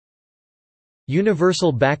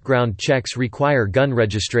Universal background checks require gun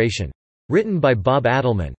registration. Written by Bob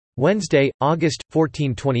Adelman. Wednesday, August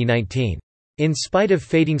 14, 2019. In spite of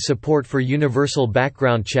fading support for universal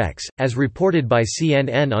background checks, as reported by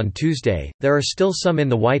CNN on Tuesday, there are still some in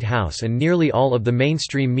the White House and nearly all of the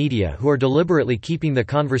mainstream media who are deliberately keeping the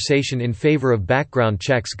conversation in favor of background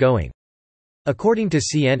checks going. According to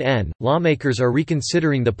CNN, lawmakers are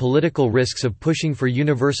reconsidering the political risks of pushing for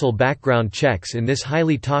universal background checks in this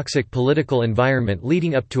highly toxic political environment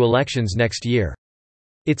leading up to elections next year.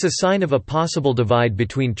 It's a sign of a possible divide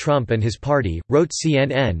between Trump and his party, wrote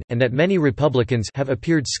CNN, and that many Republicans have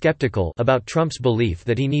appeared skeptical about Trump's belief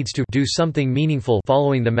that he needs to do something meaningful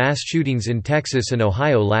following the mass shootings in Texas and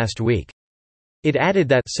Ohio last week. It added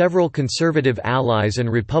that several conservative allies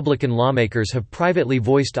and Republican lawmakers have privately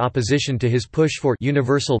voiced opposition to his push for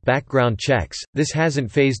universal background checks. This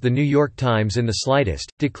hasn't fazed the New York Times in the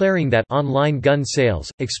slightest, declaring that online gun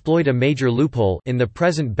sales exploit a major loophole in the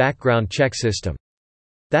present background check system.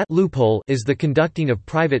 That loophole is the conducting of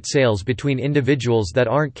private sales between individuals that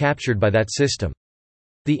aren't captured by that system.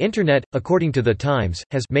 The Internet, according to The Times,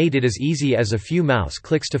 has made it as easy as a few mouse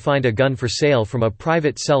clicks to find a gun for sale from a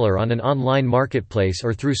private seller on an online marketplace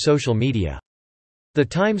or through social media. The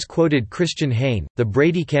Times quoted Christian Hain, the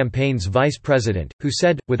Brady campaign's vice president, who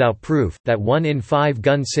said, without proof, that 1 in 5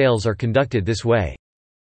 gun sales are conducted this way.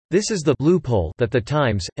 This is the loophole that the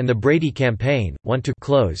Times, and the Brady campaign, want to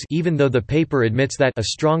close, even though the paper admits that a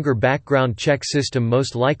stronger background check system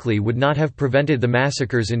most likely would not have prevented the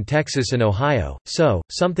massacres in Texas and Ohio, so,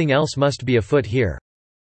 something else must be afoot here.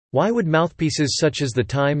 Why would mouthpieces such as the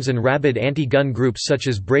Times and rabid anti-gun groups such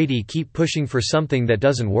as Brady keep pushing for something that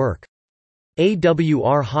doesn't work?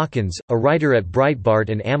 A.W.R. Hawkins, a writer at Breitbart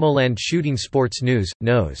and AmmoLand Shooting Sports News,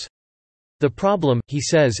 knows. The problem, he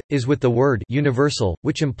says, is with the word universal,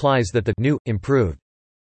 which implies that the new, improved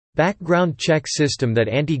background check system that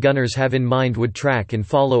anti-gunners have in mind would track and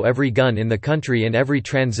follow every gun in the country and every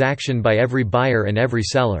transaction by every buyer and every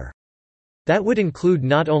seller. That would include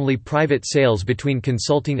not only private sales between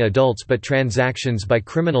consulting adults but transactions by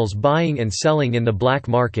criminals buying and selling in the black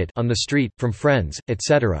market, on the street, from friends,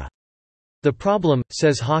 etc. The problem,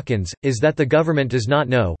 says Hawkins, is that the government does not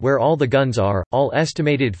know where all the guns are, all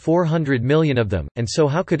estimated 400 million of them, and so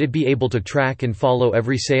how could it be able to track and follow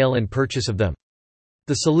every sale and purchase of them?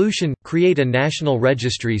 The solution: create a national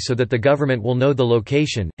registry so that the government will know the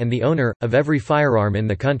location, and the owner, of every firearm in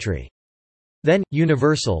the country. Then,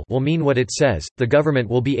 universal will mean what it says, the government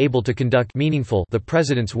will be able to conduct meaningful, the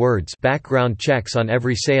president's words, background checks on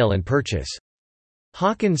every sale and purchase.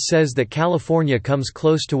 Hawkins says that California comes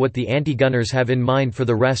close to what the anti-gunners have in mind for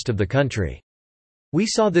the rest of the country. We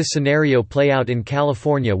saw this scenario play out in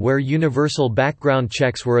California where universal background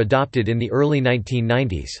checks were adopted in the early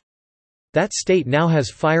 1990s. That state now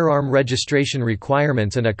has firearm registration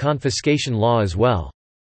requirements and a confiscation law as well.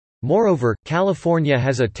 Moreover, California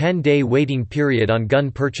has a 10-day waiting period on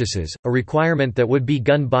gun purchases, a requirement that would be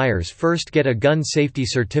gun buyers first get a gun safety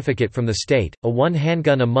certificate from the state, a 1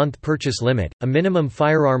 handgun a month purchase limit, a minimum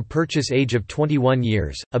firearm purchase age of 21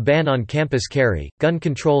 years, a ban on campus carry, gun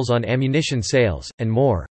controls on ammunition sales, and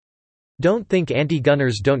more. Don't think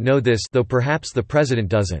anti-gunners don't know this, though perhaps the president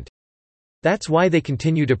doesn't. That's why they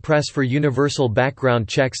continue to press for universal background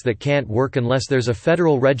checks that can't work unless there's a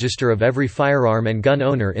federal register of every firearm and gun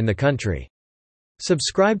owner in the country.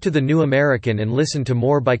 Subscribe to The New American and listen to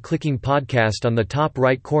more by clicking podcast on the top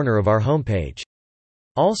right corner of our homepage.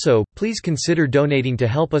 Also, please consider donating to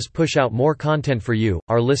help us push out more content for you,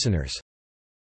 our listeners.